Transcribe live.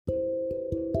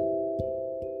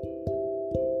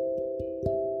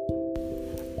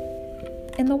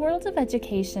In the world of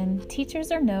education,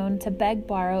 teachers are known to beg,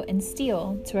 borrow, and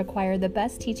steal to acquire the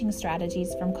best teaching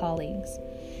strategies from colleagues.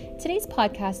 Today's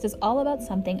podcast is all about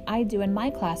something I do in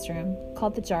my classroom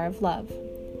called the Jar of Love.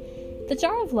 The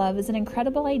Jar of Love is an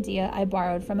incredible idea I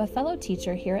borrowed from a fellow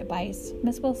teacher here at BICE,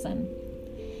 Miss Wilson.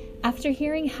 After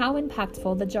hearing how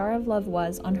impactful the Jar of Love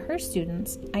was on her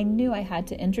students, I knew I had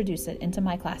to introduce it into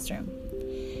my classroom.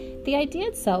 The idea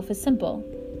itself is simple,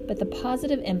 but the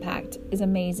positive impact is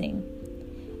amazing.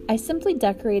 I simply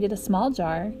decorated a small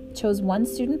jar, chose one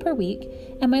student per week,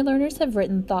 and my learners have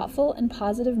written thoughtful and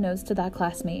positive notes to that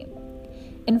classmate.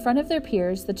 In front of their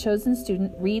peers, the chosen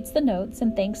student reads the notes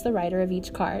and thanks the writer of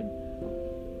each card.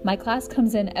 My class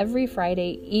comes in every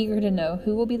Friday eager to know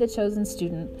who will be the chosen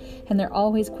student, and they're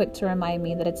always quick to remind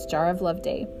me that it's Jar of Love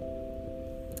Day.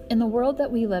 In the world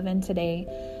that we live in today,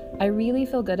 I really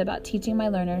feel good about teaching my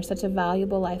learners such a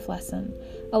valuable life lesson,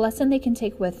 a lesson they can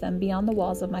take with them beyond the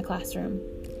walls of my classroom.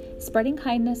 Spreading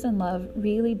kindness and love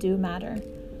really do matter.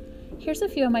 Here's a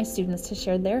few of my students to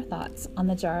share their thoughts on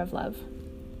the Jar of Love.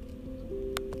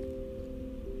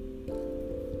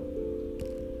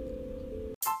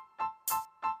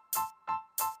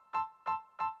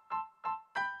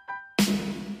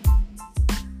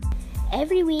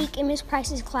 Every week in Miss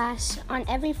Price's class, on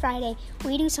every Friday,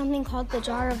 we do something called the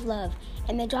Jar of Love.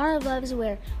 And the Jar of Love is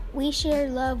where we share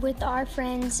love with our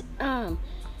friends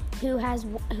who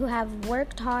have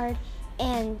worked hard,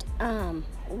 and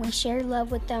we share love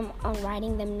with them on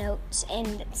writing them notes,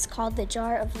 and it's called the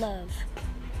Jar of Love.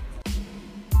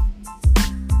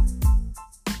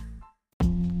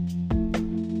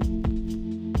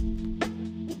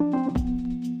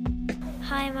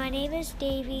 Hi, my name is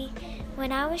Davy.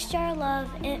 When I was Jar of Love,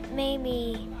 it made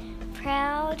me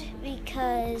proud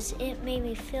because it made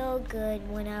me feel good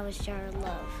when I was Jar of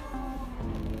Love.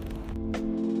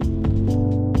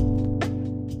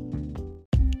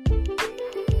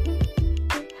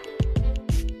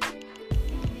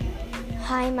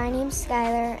 Hi, my name's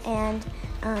Skylar, and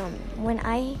when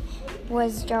I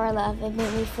was Jar of Love, it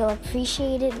made me feel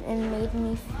appreciated, and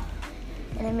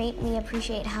it made me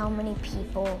appreciate how many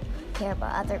people care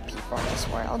about other people in this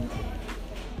world.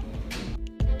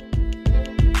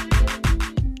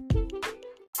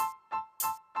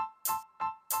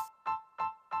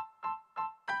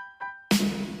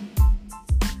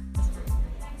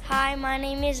 Hi, my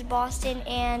name is Boston,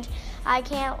 and I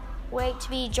can't wait to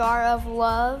be Jar of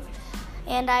Love,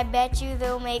 and I bet you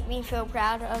they'll make me feel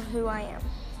proud of who I am.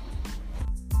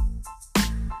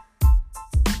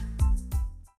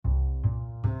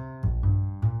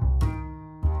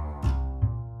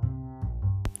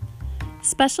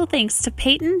 Special thanks to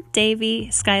Peyton, Davy,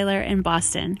 Skylar, and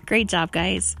Boston. Great job,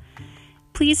 guys.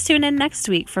 Please tune in next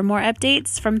week for more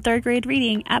updates from third grade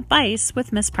reading at BICE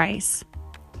with Miss Price.